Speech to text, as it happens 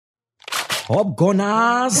Top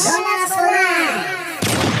Gunners.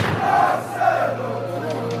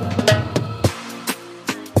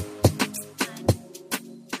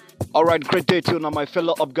 All right, great day to you now, my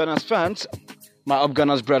fellow Upgunners fans, my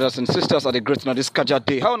Upgunners brothers and sisters at the great on this Kaja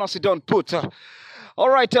day. How nice you don't put? All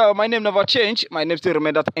right, my name never changed. My name still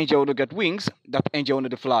remain that angel want to get wings, that angel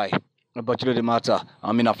want to fly. But you know the matter.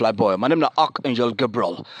 I'm in a fly boy. My name is Archangel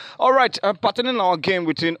Gabriel. All right, partnering our game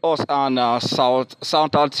between us and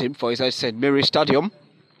Soundtown team for, as I said, Mary Stadium.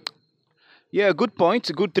 Yeah, good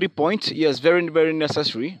point. Good 3 points. Yes, very, very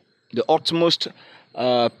necessary. The utmost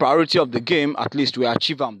priority of the game, at least we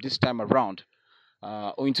achieve them this time around.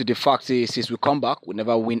 Owing to the fact that since we come back, we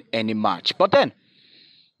never win any match. But then,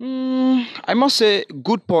 I must say,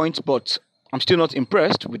 good point, but I'm still not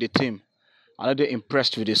impressed with the team. I'm not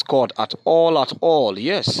impressed with the squad at all,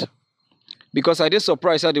 yes. Because I did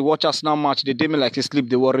surprised how they watch us now match, they did me like they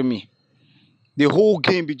sleep, they worry me. The whole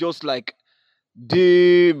game be just like,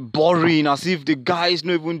 they boring, as if the guys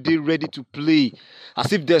not even they ready to play,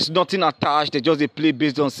 as if there's nothing attached. They play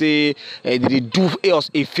based on say they do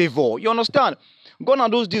us a favor. You understand? Gone are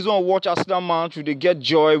those days when we watch Arsenal match, we they get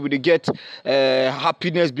joy, we they get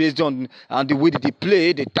happiness based on and the way that they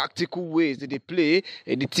play, the tactical ways that they play,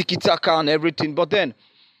 the tiki taka and everything. But then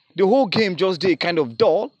the whole game just did kind of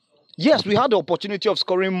dull. Yes, we had the opportunity of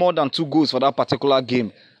scoring more than 2 goals for that particular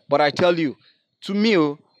game, but I tell you, to me,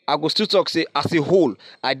 I go still talk say as a whole,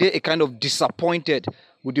 I did a kind of disappointed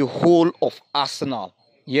with the whole of Arsenal.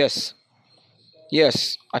 Yes, I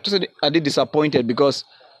just said I did disappointed because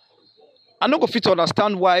I no go fit to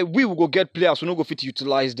understand why we will go get players who no go fit to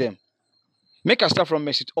utilize them. Make a start from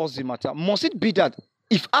Mesut Ozil matter. Must it be that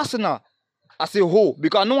if Arsenal as a whole,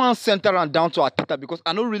 because I no one center and down to Arteta because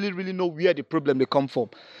I don't really know where the problem they come from.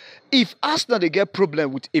 If Arsenal they get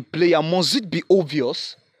problem with a player, must it be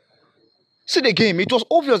obvious? See the game, it was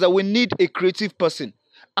obvious that we need a creative person.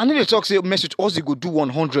 And then they talk say Mesut Ozil go do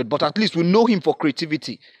 100, but at least we know him for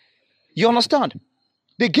creativity. You understand?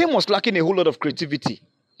 The game was lacking a whole lot of creativity.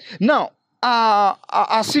 Now,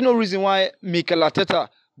 I see no reason why Mikel Arteta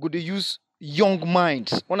would use young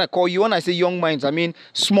minds. When I say young minds, I mean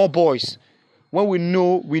small boys. When we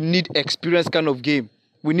know we need experienced kind of game.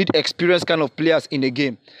 We need experienced kind of players in the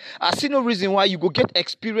game. I see no reason why you go get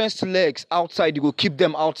experienced legs outside, you go keep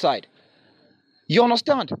them outside. You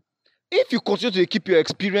understand? If you continue to keep your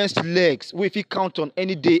experienced legs, if you count on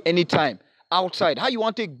any day, any time, outside, how you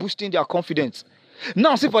want to take boosting their confidence?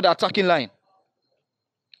 Now, see for the attacking line.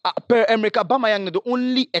 Per-Emerick Aubameyang, the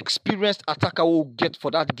only experienced attacker we'll get for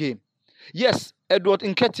that game. Yes, Edward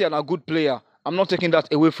Nketiah a good player. I'm not taking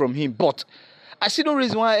that away from him. But I see no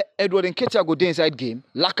reason why Edward Nketiah go there inside game,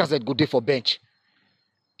 Lacazette go there for bench.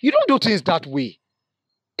 You don't do things that way.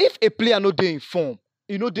 If a player no there in form,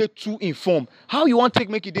 you know they're too informed. How you want to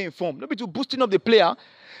make it informed? Maybe to boosting up the player.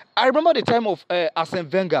 I remember the time of Arsene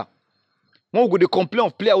Wenger. When we go to complain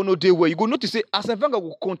of player who know they well, you go notice say Arsene Wenger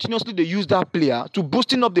will continuously they use that player to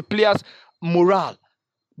boosting up the players' morale,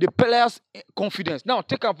 the players' confidence. Now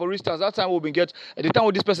take up for instance that time we been get at the time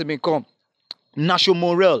when this person been come, Nacho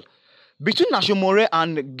Morel. Between Nacho Morel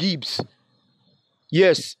and Gibbs,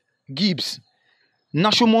 yes, Gibbs.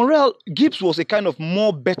 Nacho Morel, Gibbs was a kind of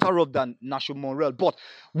more better off than Nacho Morel. But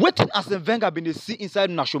waiting as a Wenger been they see inside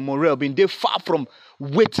Nacho Morel, been they far from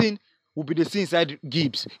waiting will be the see inside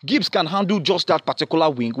Gibbs. Gibbs can handle just that particular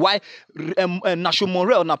wing. Why Nacho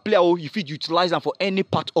Morel na player if he utilize them for any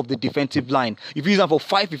part of the defensive line. If he use them for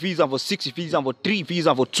 5, if he use them for 6, if he use them for 3, if he use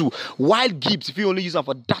them for 2. While Gibbs, if he only use them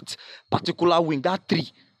for that particular wing, that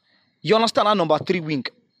 3. You understand that number 3 wing?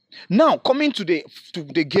 Now, coming to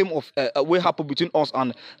the game of what happened between us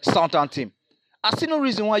and Southampton team, I see no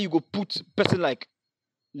reason why you go put person like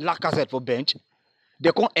Lacazette for bench.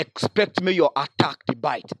 They can't expect me your attack to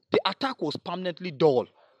bite. The attack was permanently dull.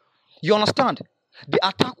 You understand? The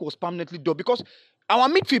attack was permanently dull because our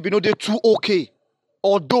midfield, they're too okay.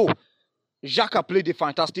 Although Xhaka played a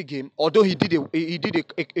fantastic game, although he did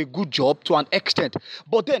a good job to an extent,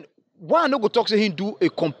 but then. Why I no go talk say him do a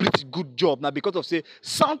complete good job now because of say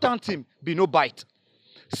Southampton team be no bite.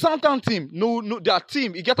 Southampton team no their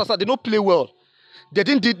team you get us they don't play well. They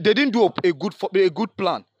didn't do a good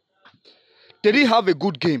plan. They didn't have a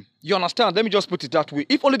good game. You understand? Let me just put it that way.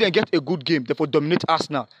 If only they get a good game, therefore dominate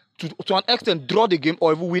Arsenal to an extent draw the game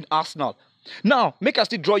or even win Arsenal. Now make us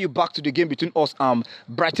still draw you back to the game between us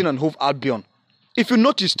Brighton and Hove Albion. If you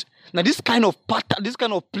noticed. Now this kind of pattern, this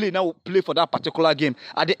kind of play now play for that particular game.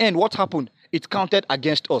 At the end, what happened? It counted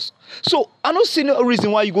against us. So I don't see no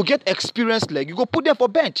reason why you go get experienced leg. You go put them for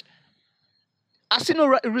bench. I see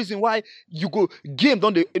no reason why you go game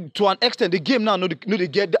to an extent. The game now no they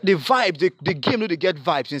get the vibes. The game no they get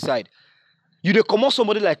vibes inside. You dey comot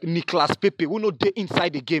somebody like Nicolas Pepe, who no dey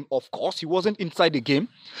inside the game. Of course, he wasn't inside the game.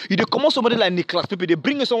 You dey comot somebody like Nicolas Pepe. They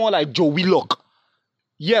bring in someone like Joe Willock.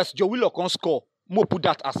 Yes, Joe Willock can score. More put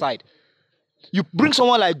that aside. You bring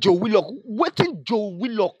someone like Joe Willock. Waiting Joe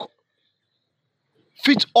Willock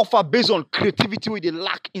fit offer based on creativity where they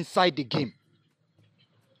lack inside the game.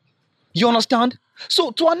 You understand?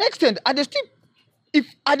 So to an extent, I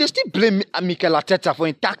still blame Mikel Arteta for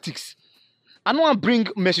his tactics. I don't want to bring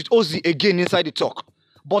Mesut Ozil again inside the talk.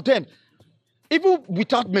 But then, even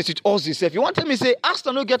without Mesut Ozil, if you want to me say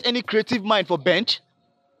Arsenal don't get any creative mind for bench,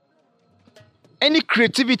 any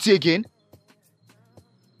creativity again.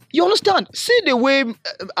 You understand? See the way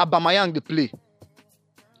Aubameyang they play.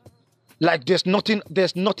 Like there's nothing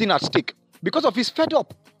at stake because of his fed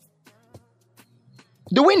up.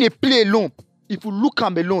 The way they play alone, if you look at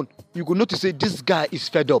him alone, you will notice say this guy is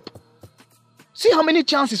fed up. See how many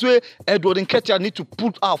chances where Edward Nketiah need to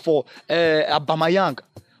put out for Aubameyang.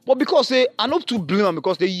 But because I not to blame him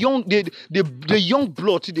because the young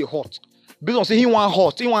blood they hot. Based on say he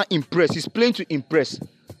want impress. He's playing to impress,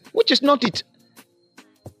 which is not it.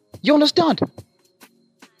 You understand?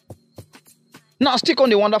 Now stick on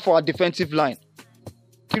the wonder for our defensive line.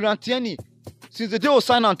 Kieran Tierney, since the day was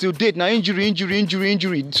signed until date, now injury.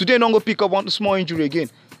 Today don't go pick up one small injury again.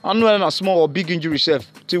 I know a small or big injury, chef.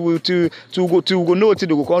 To go know until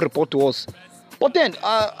they go come report to us. But then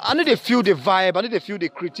I need to feel the vibe. I need to feel the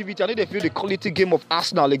creativity. I need to feel the quality game of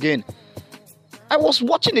Arsenal again. I was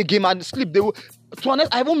watching the game and sleep.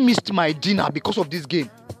 I even missed my dinner because of this game.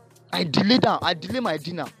 I delay my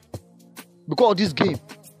dinner because of this game.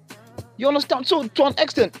 You understand? So to an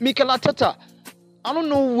extent, Mikel Arteta, I don't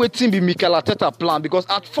know what be Mikel Arteta plan because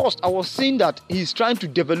at first I was saying that he's trying to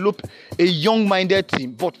develop a young-minded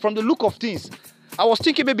team. But from the look of things, I was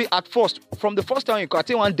thinking maybe at first, from the first time you could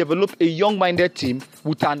want to develop a young-minded team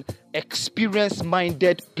with an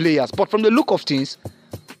experienced-minded players. But from the look of things,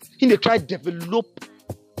 they try to develop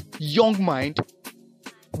young mind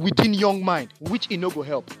within young mind, which it no go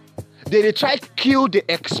help. They try to kill the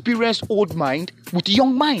experienced old mind with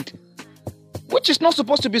young mind, which is not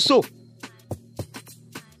supposed to be so.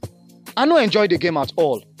 I don't enjoy the game at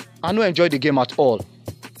all.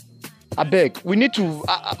 I beg, we need to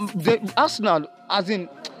Arsenal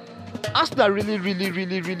really,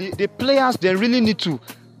 the players, they really need to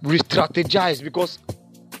re-strategize because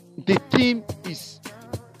the team is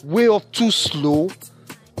way off too slow,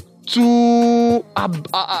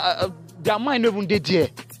 their mind even did there.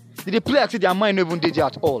 The players, their mind even did there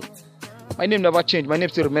at all. My name never changed. My name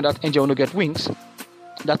still remains that angel no get wings.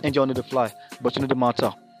 That angel no the fly, but you know the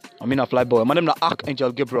matter. I mean a fly boy. My name is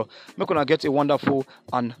Archangel Gabriel. Make gonna get a wonderful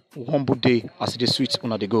and humble day as it is sweet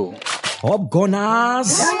when they go. Up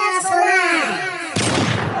Gunners!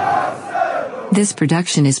 This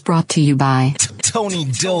production is brought to you by Tony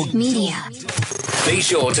Dog Media. Be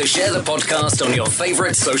sure to share the podcast on your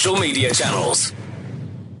favorite social media channels.